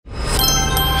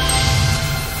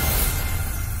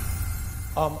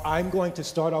I'm going to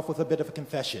start off with a bit of a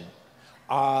confession.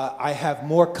 I have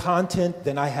more content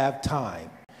than I have time,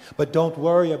 but don't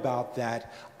worry about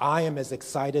that. I am as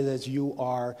excited as you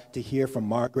are to hear from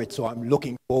Margaret, so I'm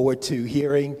looking forward to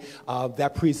hearing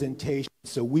that presentation,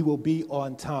 so we will be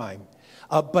on time.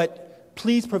 But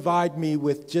please provide me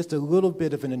with just a little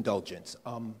bit of an indulgence.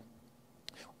 I'm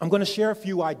going to share a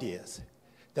few ideas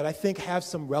that I think have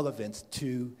some relevance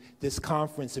to this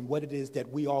conference and what it is that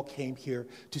we all came here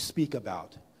to speak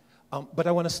about. But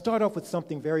I want to start off with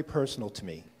something very personal to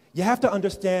me. You have to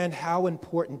understand how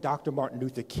important Dr. Martin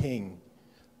Luther King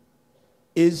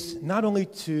is not only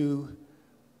to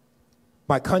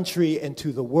my country and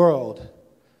to the world,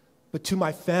 but to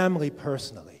my family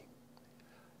personally.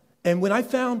 And when I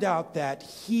found out that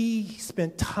he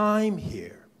spent time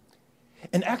here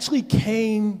and actually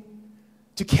came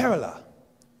to Kerala,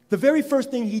 the very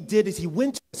first thing he did is he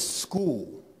went to a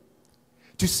school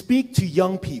to speak to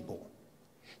young people,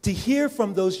 to hear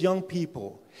from those young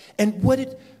people. And what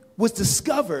it was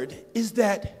discovered is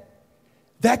that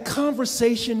that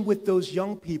conversation with those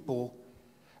young people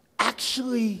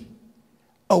actually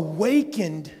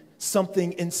awakened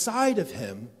something inside of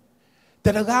him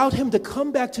that allowed him to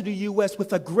come back to the U.S.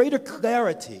 with a greater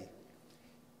clarity.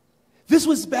 This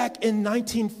was back in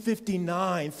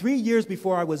 1959, 3 years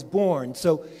before I was born.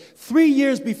 So 3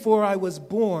 years before I was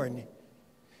born,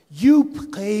 you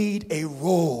played a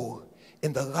role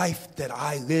in the life that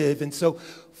I live. And so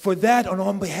for that, and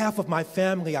on behalf of my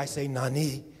family, I say,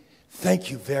 Nani, thank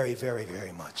you very, very,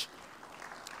 very much.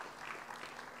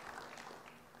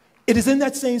 It is in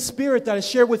that same spirit that I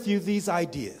share with you these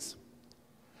ideas.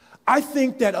 I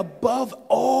think that above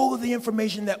all of the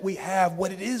information that we have,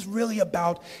 what it is really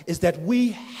about is that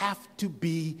we have to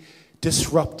be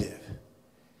disruptive.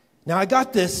 Now, I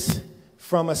got this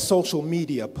from a social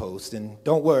media post, and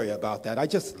don't worry about that. I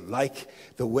just like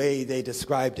the way they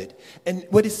described it. And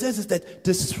what it says is that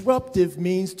disruptive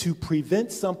means to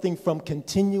prevent something from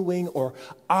continuing or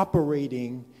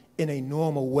operating in a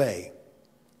normal way.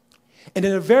 And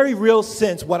in a very real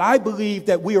sense, what I believe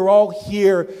that we are all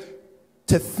here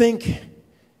to think,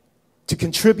 to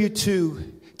contribute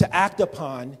to act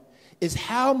upon, is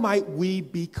how might we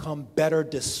become better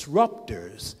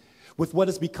disruptors with what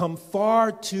has become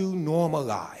far too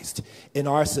normalized in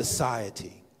our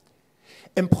society.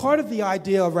 And part of the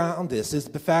idea around this is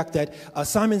the fact that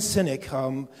Simon Sinek,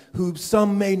 who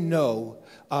some may know,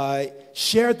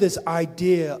 shared this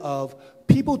idea of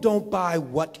people don't buy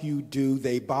what you do,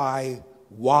 they buy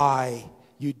why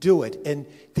you do it. And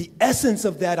the essence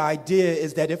of that idea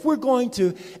is that if we're going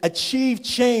to achieve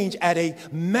change at a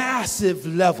massive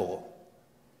level,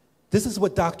 this is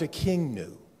what Dr. King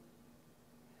knew,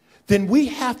 then we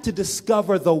have to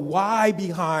discover the why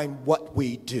behind what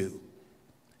we do.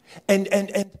 And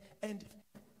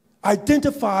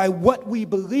identify what we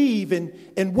believe.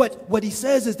 And what he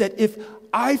says is that if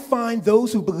I find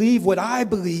those who believe what I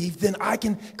believe, then I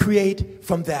can create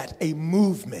from that a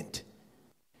movement.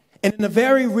 And in a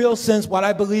very real sense, what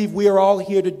I believe we are all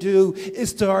here to do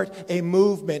is start a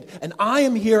movement. And I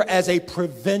am here as a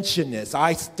preventionist.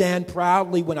 I stand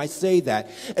proudly when I say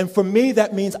that. And for me,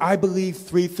 that means I believe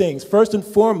three things. First and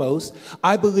foremost,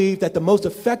 I believe that the most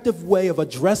effective way of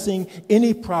addressing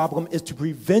any problem is to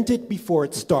prevent it before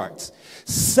it starts.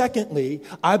 Secondly,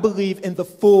 I believe in the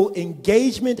full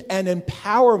engagement and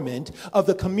empowerment of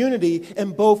the community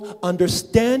in both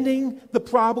understanding the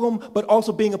problem, but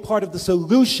also being a part of the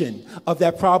solution of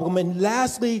that problem. And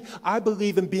lastly, I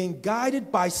believe in being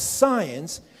guided by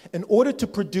science in order to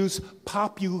produce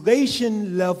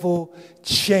population-level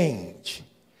change.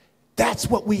 That's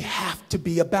what we have to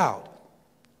be about.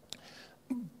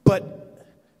 But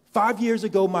 5 years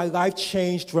ago, my life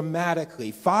changed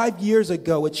dramatically. 5 years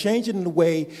ago, it changed in a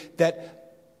way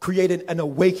that created an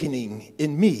awakening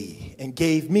in me and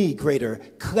gave me greater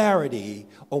clarity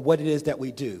on what it is that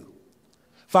we do.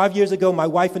 5 years ago, my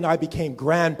wife and I became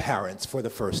grandparents for the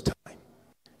first time,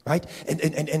 right?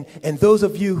 And those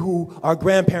of you who are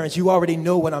grandparents, you already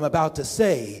know what I'm about to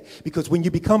say, because when you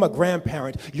become a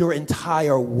grandparent, your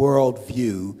entire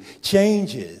worldview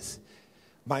changes.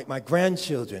 My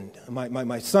grandchildren,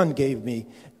 my son gave me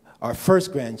our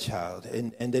first grandchild,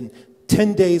 and then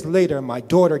 10 days later, my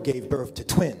daughter gave birth to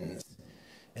twins.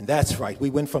 And that's right, we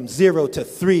went from 0 to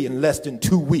 3 in less than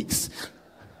 2 weeks.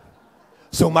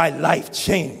 So my life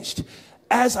changed.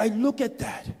 As I look at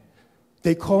that,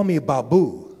 they call me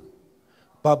Babu.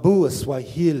 Babu is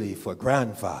Swahili for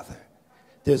grandfather.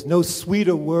 There's no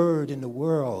sweeter word in the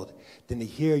world than to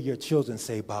hear your children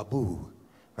say Babu.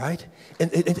 Right?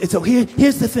 And so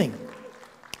here's the thing.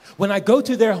 When I go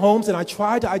to their homes and I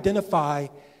try to identify,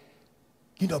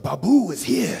 Babu is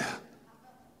here.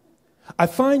 I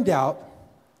find out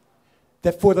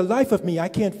that for the life of me, I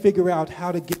can't figure out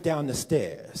how to get down the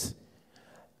stairs.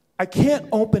 I can't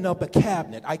open up a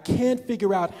cabinet. I can't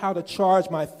figure out how to charge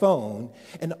my phone.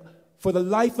 And for the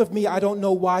life of me, I don't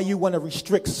know why you want to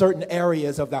restrict certain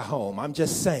areas of the home. I'm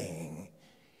just saying.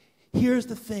 Here's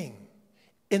the thing.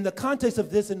 In the context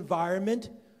of this environment,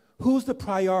 who's the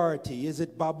priority? Is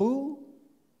it Babu?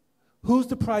 Who's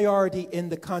the priority in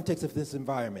the context of this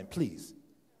environment, please?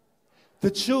 The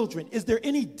children. Is there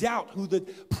any doubt who the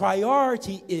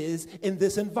priority is in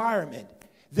this environment?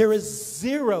 There is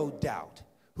zero doubt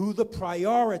who the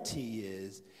priority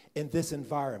is in this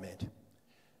environment.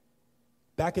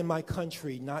 Back in my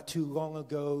country, not too long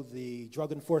ago, the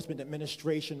Drug Enforcement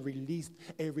Administration released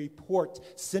a report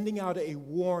sending out a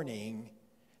warning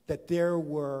that there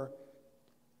were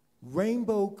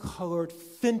rainbow-colored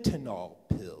fentanyl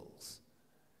pills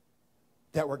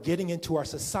that were getting into our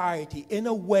society in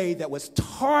a way that was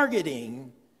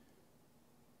targeting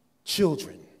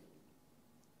children.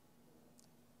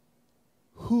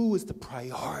 Who is the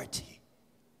priority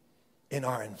in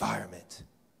our environment?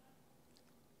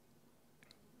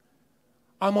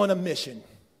 I'm on a mission,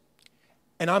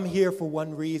 and I'm here for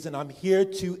one reason. I'm here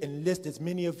to enlist as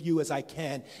many of you as I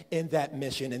can in that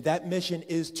mission, and that mission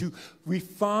is to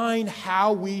refine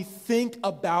how we think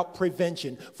about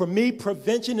prevention. For me,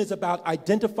 prevention is about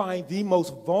identifying the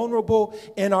most vulnerable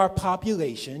in our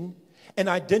population and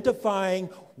identifying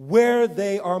where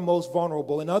they are most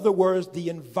vulnerable. In other words, the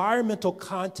environmental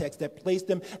context that placed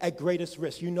them at greatest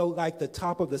risk. You know, like the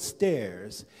top of the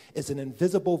stairs is an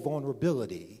invisible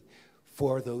vulnerability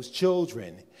for those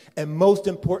children. And most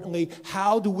importantly,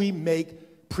 how do we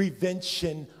make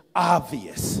prevention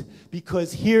obvious?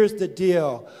 Because here's the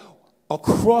deal.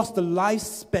 Across the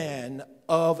lifespan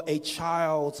of a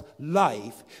child's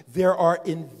life, there are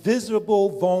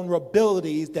invisible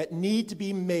vulnerabilities that need to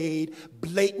be made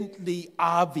blatantly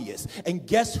obvious. And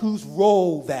guess whose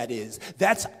role that is?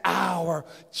 That's our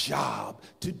job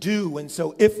to do. And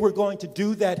so if we're going to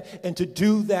do that and to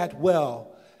do that well,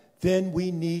 then we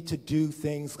need to do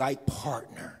things like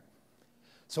partner.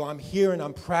 So I'm here and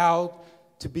I'm proud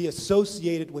to be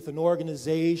associated with an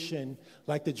organization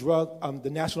like the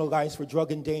National Alliance for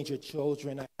Drug Endangered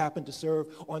Children. I happen to serve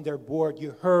on their board.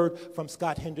 You heard from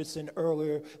Scott Henderson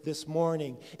earlier this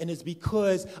morning. And it's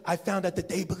because I found out that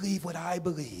they believe what I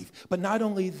believe. But not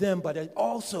only them, but I'm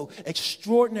also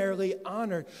extraordinarily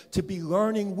honored to be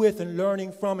learning with and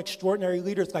learning from extraordinary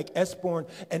leaders like Esborn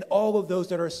and all of those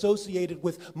that are associated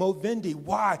with Movendi.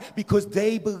 Why? Because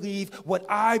they believe what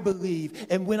I believe.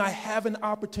 And when I have an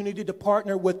opportunity to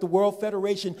partner with the World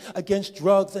Federation Against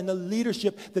Drugs and the leadership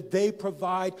that they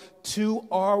provide to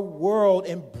our world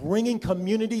and bringing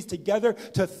communities together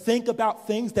to think about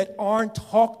things that aren't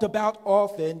talked about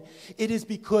often, it is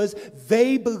because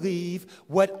they believe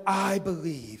what I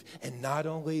believe. And not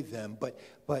only them, but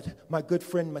my good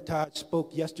friend Mataj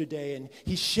spoke yesterday, and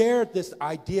he shared this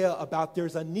idea about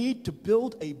there's a need to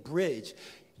build a bridge.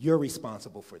 You're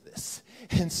responsible for this.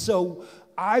 And so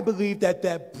I believe that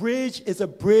that bridge is a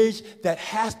bridge that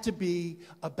has to be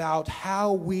about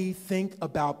how we think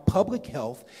about public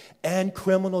health and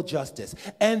criminal justice.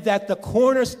 And that the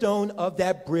cornerstone of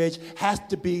that bridge has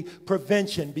to be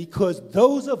prevention, because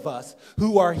those of us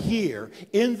who are here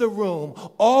in the room,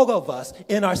 all of us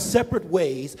in our separate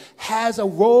ways, has a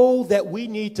role that we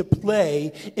need to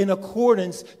play in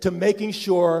accordance to making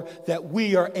sure that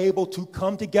we are able to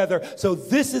come together. So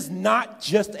this is not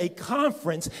just a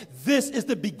conference. This is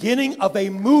the beginning of a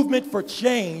movement for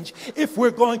change if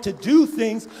we're going to do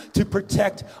things to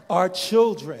protect our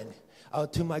children.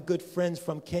 To my good friends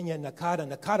from Kenya,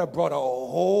 Nakata brought a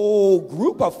whole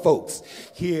group of folks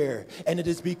here. And it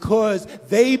is because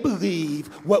they believe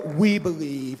what we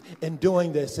believe in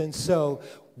doing this. And so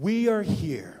we are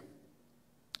here,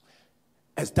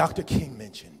 as Dr. King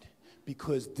mentioned,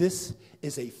 because this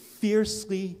is a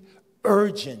fiercely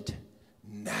urgent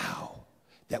now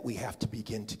that we have to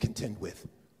begin to contend with.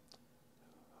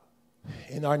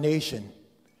 In our nation,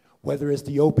 whether it's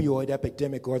the opioid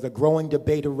epidemic or the growing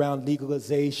debate around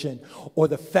legalization or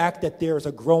the fact that there's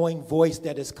a growing voice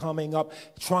that is coming up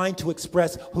trying to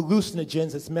express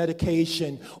hallucinogens as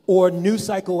medication or new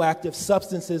psychoactive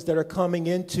substances that are coming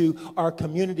into our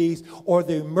communities, or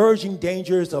the emerging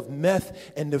dangers of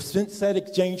meth and the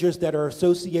synthetic dangers that are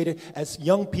associated as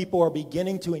young people are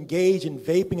beginning to engage in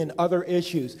vaping and other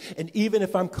issues. And even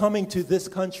if I'm coming to this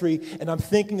country and I'm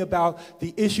thinking about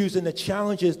the issues and the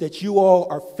challenges that you all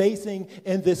are facing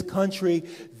in this country,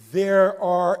 there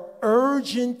are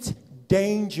urgent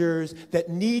dangers that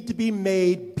need to be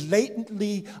made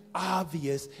blatantly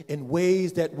obvious in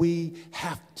ways that we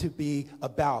have to be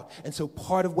about. And so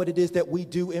part of what it is that we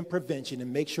do in prevention,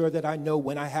 and make sure that I know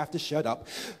when I have to shut up,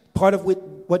 part of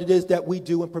what it is that we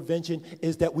do in prevention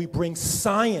is that we bring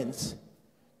science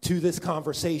to this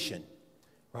conversation,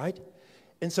 right?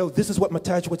 And so this is what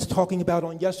Matej was talking about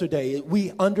on yesterday.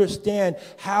 We understand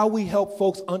how we help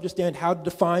folks understand how to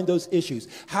define those issues.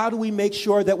 How do we make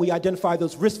sure that we identify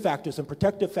those risk factors and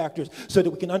protective factors so that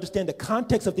we can understand the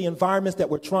context of the environments that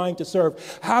we're trying to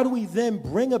serve? How do we then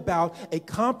bring about a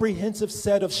comprehensive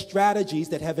set of strategies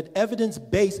that have an evidence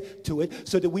base to it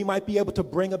so that we might be able to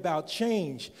bring about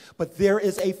change? But there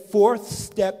is a fourth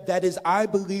step that is, I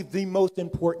believe, the most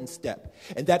important step.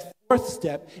 And that fourth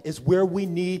step is where we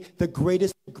need the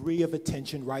greatest degree of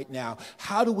attention right now.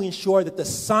 How do we ensure that the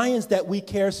science that we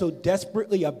care so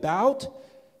desperately about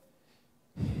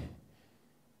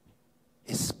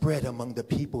is spread among the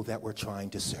people that we're trying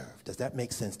to serve? Does that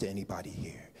make sense to anybody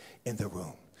here in the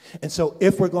room? And so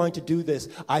if we're going to do this,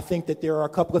 I think that there are a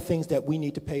couple of things that we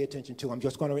need to pay attention to. I'm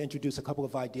just going to introduce a couple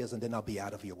of ideas and then I'll be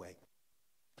out of your way.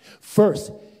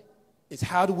 First is,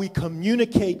 how do we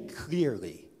communicate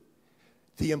clearly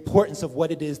the importance of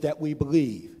what it is that we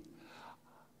believe?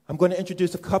 I'm going to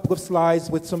introduce a couple of slides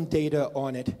with some data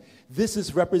on it. This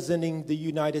is representing the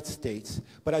United States,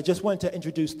 but I just wanted to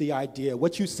introduce the idea.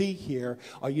 What you see here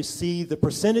are, you see the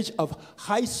percentage of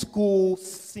high school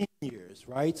seniors,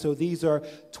 right? So these are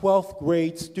 12th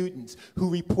grade students who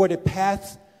reported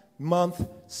past month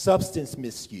substance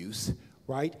misuse,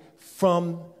 right,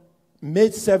 from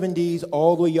mid-70s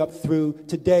all the way up through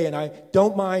today. And I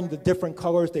don't mind the different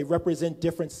colors. They represent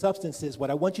different substances.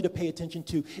 What I want you to pay attention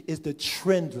to is the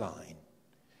trend line.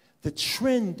 The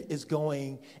trend is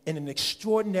going in an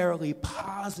extraordinarily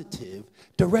positive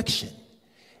direction.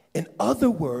 In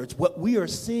other words, what we are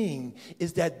seeing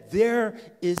is that there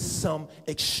is some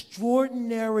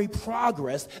extraordinary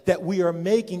progress that we are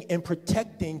making in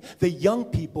protecting the young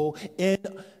people in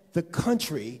the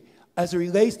country as it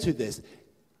relates to this.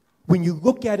 When you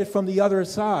look at it from the other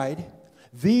side,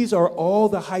 these are all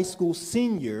the high school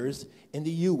seniors in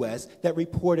the U.S. that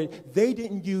reported they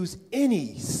didn't use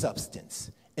any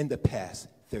substance in the past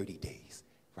 30 days,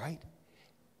 right?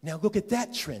 Now look at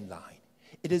that trend line.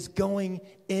 It is going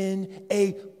in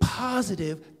a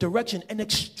positive direction, an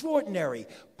extraordinary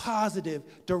positive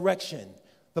direction.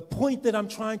 The point that I'm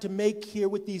trying to make here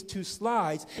with these two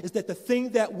slides is that the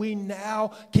thing that we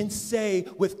now can say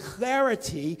with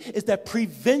clarity is that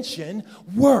prevention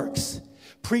works.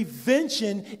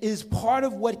 Prevention is part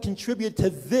of what contributed to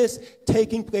this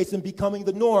taking place and becoming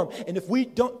the norm. And if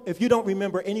you don't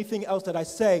remember anything else that I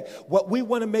say, what we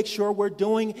want to make sure we're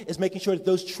doing is making sure that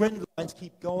those trend lines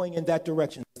keep going in that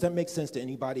direction. Does that make sense to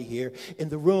anybody here in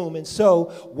the room? And so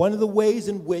one of the ways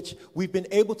in which we've been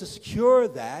able to secure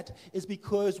that is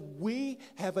because we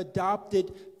have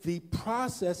adopted the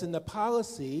process and the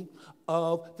policy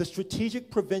of the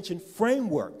strategic prevention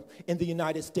framework in the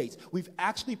United States. We've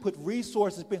actually put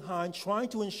resources behind trying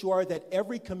to ensure that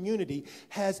every community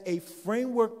has a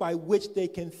framework by which they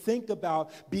can think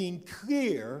about being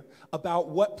clear about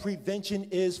what prevention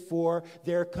is for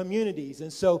their communities.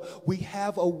 And so we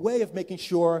have a way of making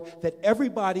sure that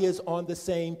everybody is on the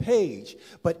same page.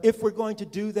 But if we're going to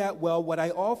do that well, what I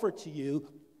offer to you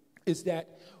is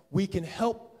that we can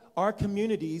help our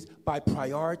communities by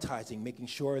prioritizing, making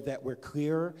sure that we're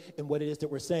clear in what it is that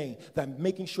we're saying, that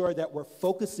making sure that we're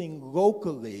focusing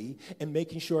locally and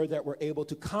making sure that we're able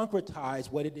to concretize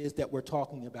what it is that we're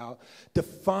talking about,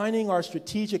 defining our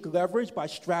strategic leverage by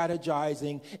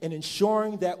strategizing and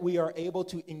ensuring that we are able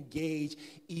to engage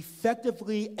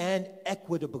effectively and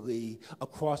equitably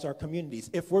across our communities.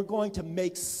 If we're going to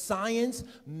make science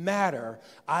matter,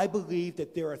 I believe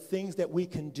that there are things that we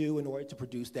can do in order to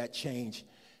produce that change.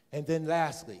 And then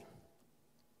lastly,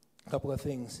 a couple of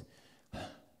things.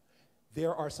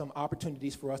 There are some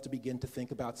opportunities for us to begin to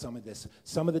think about some of this.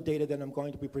 Some of the data that I'm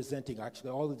going to be presenting, actually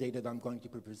all the data that I'm going to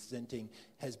be presenting,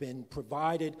 has been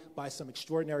provided by some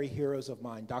extraordinary heroes of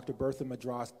mine. Dr. Bertha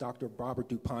Madras, Dr. Robert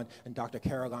DuPont, and Dr.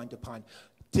 Caroline DuPont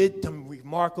did some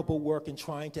remarkable work in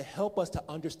trying to help us to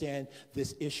understand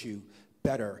this issue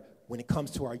better when it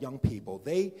comes to our young people.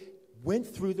 They went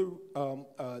through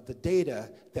the data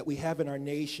that we have in our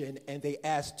nation, and they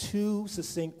asked two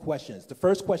succinct questions. The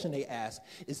first question they asked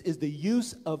is the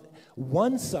use of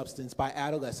one substance by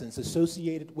adolescents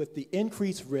associated with the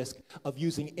increased risk of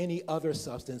using any other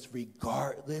substance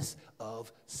regardless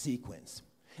of sequence?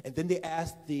 And then they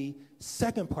asked the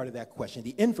second part of that question,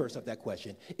 the inverse of that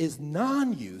question, is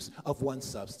non-use of one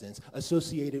substance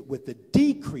associated with the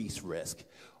decrease decrease risk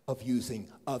of using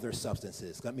other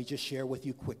substances. Let me just share with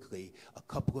you quickly a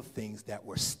couple of things that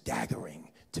were staggering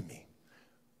to me.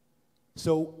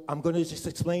 So I'm going to just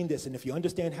explain this, and if you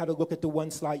understand how to look at the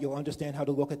one slide, you'll understand how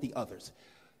to look at the others.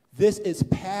 This is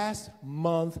past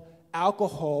month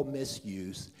alcohol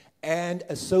misuse and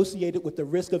associated with the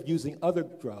risk of using other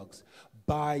drugs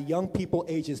by young people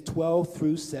ages 12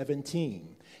 through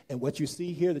 17. And what you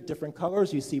see here, the different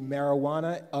colors, you see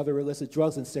marijuana, other illicit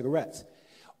drugs, and cigarettes.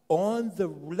 On the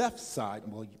left side,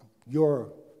 well,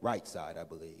 your right side, I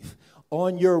believe,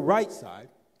 on your right side,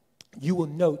 you will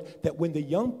note that when the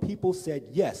young people said,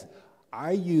 yes,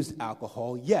 I used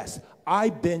alcohol, yes, I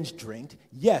binge drinked,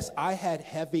 yes, I had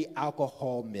heavy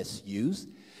alcohol misuse,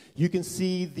 you can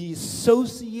see the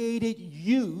associated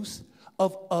use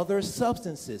of other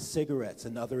substances, cigarettes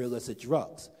and other illicit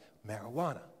drugs,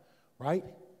 marijuana, right?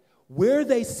 Where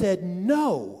they said,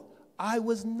 no, I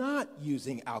was not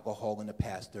using alcohol in the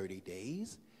past 30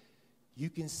 days, you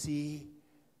can see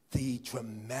the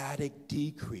dramatic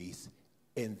decrease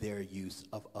in their use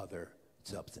of other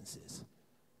substances.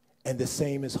 And the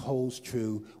same holds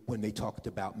true when they talked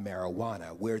about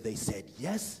marijuana, where they said,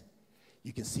 yes,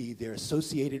 you can see their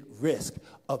associated risk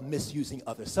of misusing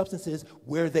other substances.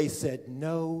 Where they said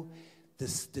no, the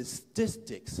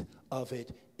statistics of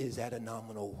it is at a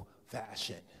nominal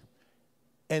fashion.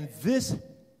 And this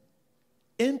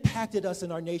impacted us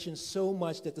in our nation so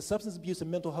much that the Substance Abuse and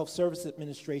Mental Health Services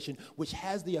Administration, which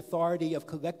has the authority of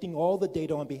collecting all the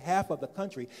data on behalf of the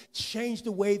country, changed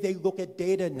the way they look at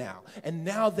data now. And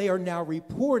now they are now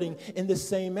reporting in the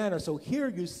same manner. So here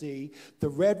you see the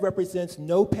red represents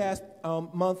no past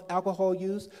month alcohol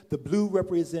use, the blue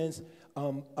represents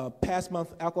past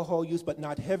month alcohol use but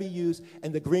not heavy use,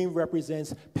 and the green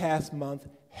represents past month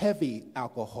heavy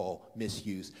alcohol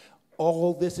misuse.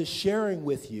 All this is sharing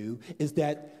with you is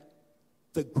that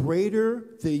the greater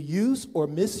the use or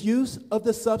misuse of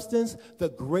the substance, the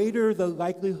greater the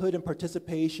likelihood and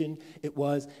participation it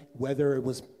was, whether it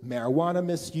was marijuana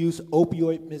misuse,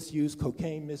 opioid misuse,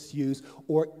 cocaine misuse,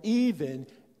 or even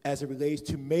as it relates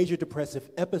to major depressive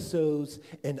episodes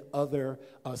and other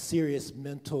serious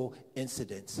mental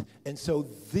incidents. And so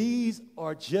these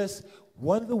are just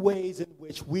one of the ways in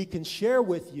which we can share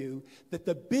with you that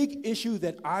the big issue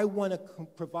that I want to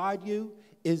provide you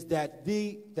is that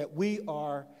we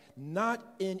are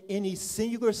not in any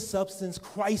singular substance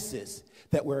crisis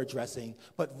that we're addressing,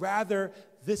 but rather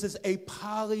this is a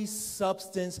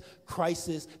polysubstance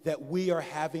crisis that we are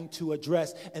having to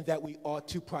address and that we ought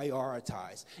to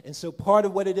prioritize. And so part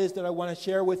of what it is that I want to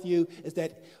share with you is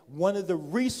that one of the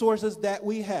resources that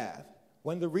we have,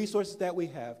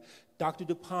 Dr.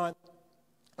 DuPont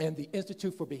and the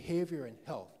Institute for Behavior and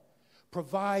Health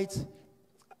provides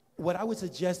what I would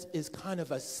suggest is kind of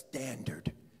a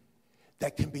standard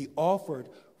that can be offered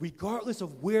regardless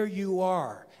of where you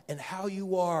are and how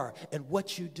you are and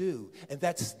what you do. And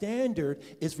that standard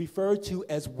is referred to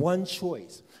as one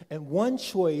choice. And one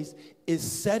choice is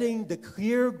setting the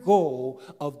clear goal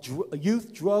of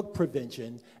youth drug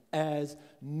prevention as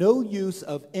no use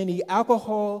of any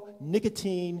alcohol,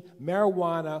 nicotine,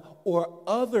 marijuana, or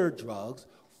other drugs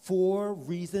for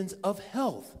reasons of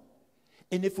health.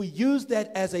 And if we use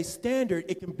that as a standard,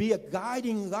 it can be a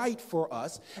guiding light for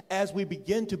us as we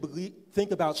begin to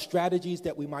think about strategies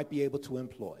that we might be able to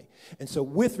employ. And so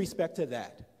with respect to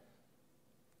that,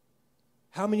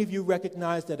 how many of you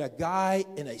recognize that a guy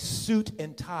in a suit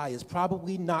and tie is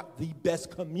probably not the best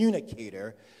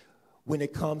communicator when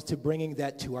it comes to bringing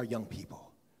that to our young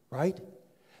people, right?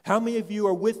 How many of you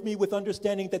are with me with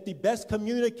understanding that the best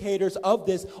communicators of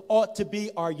this ought to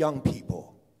be our young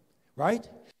people, right?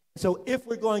 So if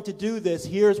we're going to do this,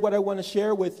 here's what I want to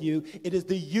share with you. It is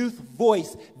the youth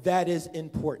voice that is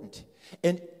important.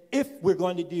 And if we're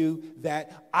going to do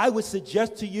that, I would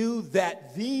suggest to you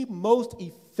that the most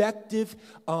effective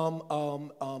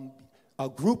a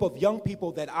group of young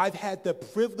people that I've had the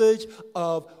privilege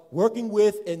of working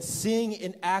with and seeing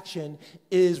in action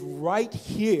is right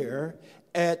here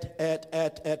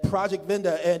at Project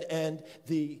VENDA and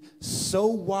the So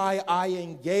Why I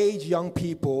Engage young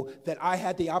people that I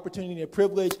had the opportunity and the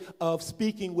privilege of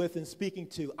speaking with and speaking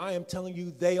to. I am telling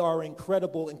you, they are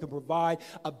incredible and can provide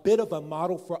a bit of a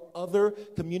model for other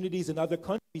communities and other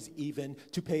countries even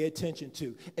to pay attention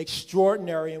to.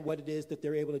 Extraordinary in what it is that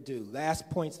they're able to do. Last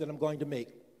points that I'm going to make.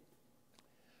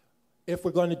 If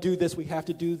we're going to do this, we have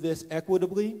to do this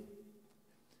equitably.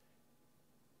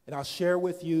 And I'll share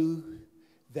with you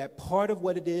that part of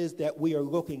what it is that we are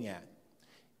looking at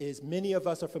is many of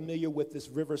us are familiar with this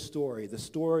river story, the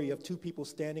story of two people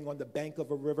standing on the bank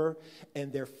of a river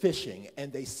and they're fishing,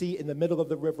 and they see in the middle of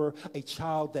the river a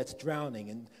child that's drowning.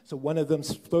 And so one of them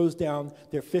throws down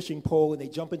their fishing pole and they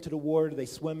jump into the water, they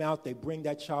swim out, they bring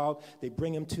that child, they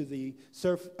bring him to the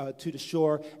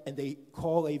shore, and they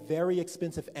call a very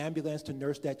expensive ambulance to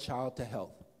nurse that child to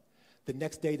health. The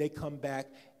next day they come back,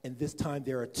 and this time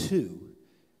there are two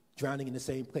drowning in the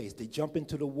same place. They jump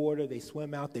into the water, they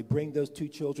swim out, they bring those two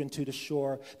children to the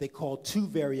shore. They call two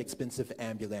very expensive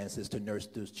ambulances to nurse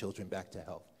those children back to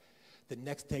health. The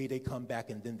next day they come back,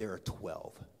 and then there are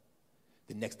 12.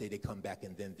 The next day they come back,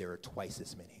 and then there are twice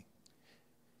as many.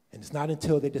 And it's not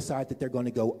until they decide that they're going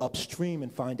to go upstream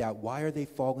and find out why are they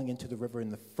falling into the river in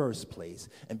the first place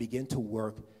and begin to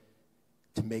work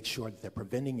to make sure that they're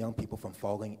preventing young people from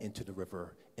falling into the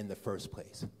river in the first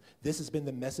place. This has been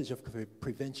the message of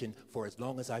prevention for as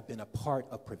long as I've been a part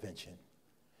of prevention.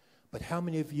 But how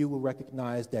many of you will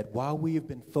recognize that while we have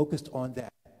been focused on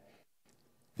that,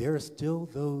 there are still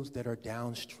those that are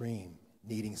downstream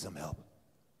needing some help?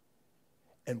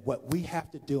 And what we have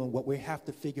to do and what we have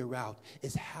to figure out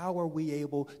is how are we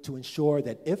able to ensure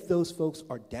that if those folks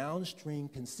are downstream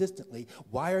consistently,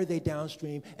 why are they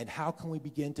downstream, and how can we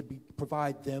begin to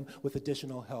provide them with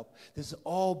additional help? This is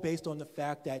all based on the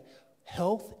fact that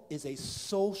health is a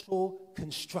social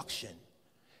construction.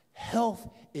 Health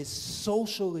is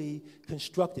socially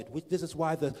constructed. This is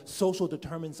why the social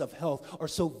determinants of health are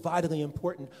so vitally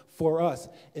important for us.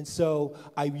 And so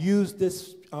I use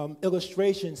this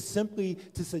illustration simply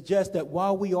to suggest that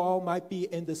while we all might be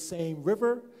in the same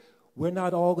river, we're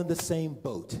not all in the same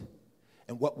boat.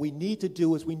 And what we need to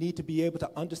do is we need to be able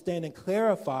to understand and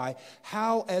clarify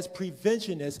how, as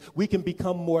preventionists, we can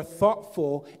become more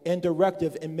thoughtful and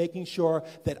directive in making sure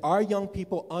that our young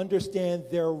people understand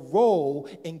their role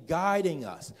in guiding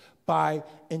us by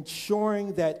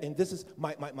ensuring that, and this is,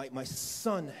 my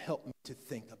son helped me to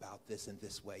think about this in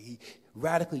this way. He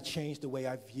radically changed the way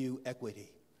I view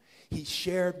equity. He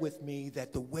shared with me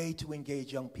that the way to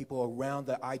engage young people around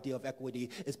the idea of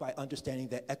equity is by understanding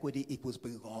that equity equals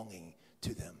belonging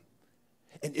to them.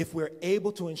 And if we're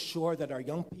able to ensure that our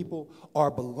young people are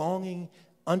belonging,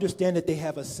 understand that they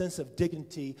have a sense of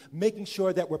dignity, making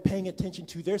sure that we're paying attention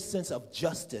to their sense of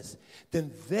justice,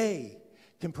 then they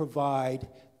can provide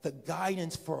the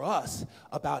guidance for us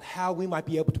about how we might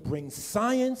be able to bring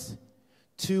science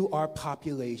to our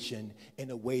population in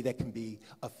a way that can be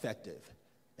effective.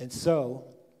 And so,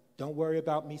 don't worry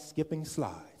about me skipping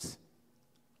slides.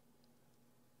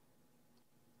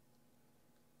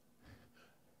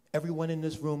 Everyone in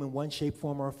this room in one shape,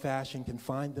 form, or fashion can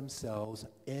find themselves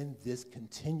in this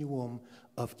continuum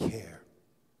of care.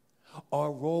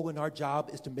 Our role and our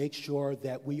job is to make sure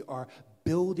that we are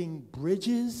building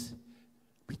bridges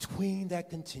between that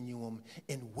continuum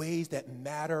in ways that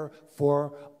matter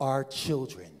for our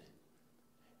children.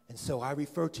 And so I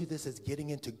refer to this as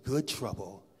getting into good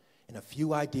trouble. And a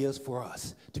few ideas for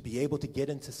us to be able to get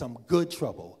into some good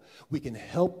trouble. We can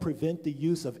help prevent the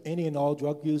use of any and all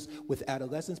drug use with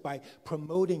adolescents by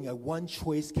promoting a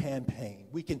one-choice campaign.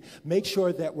 We can make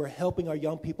sure that we're helping our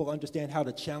young people understand how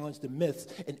to challenge the myths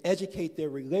and educate their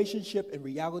relationship and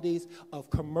realities of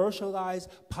commercialized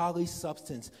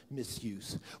polysubstance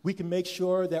misuse. We can make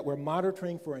sure that we're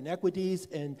monitoring for inequities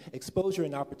in exposure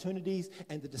and opportunities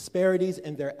and the disparities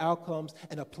in their outcomes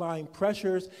and applying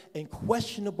pressures and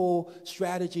questionable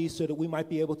strategies so that we might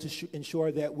be able to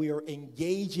ensure that we are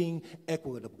engaging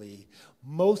equitably.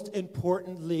 Most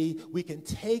importantly, we can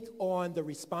take on the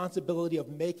responsibility of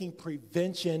making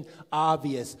prevention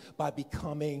obvious by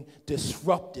becoming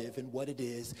disruptive in what it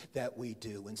is that we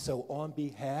do. And so on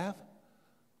behalf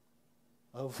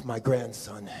of my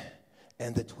grandson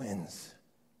and the twins,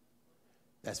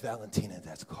 that's Valentina,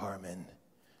 that's Carmen,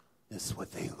 this is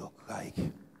what they look like.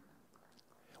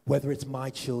 Whether it's my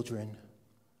children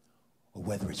or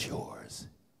whether it's yours,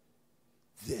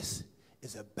 this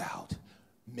is about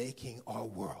making our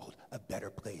world a better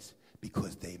place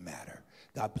because they matter.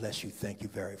 God bless you. Thank you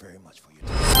very, very much for your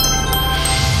time.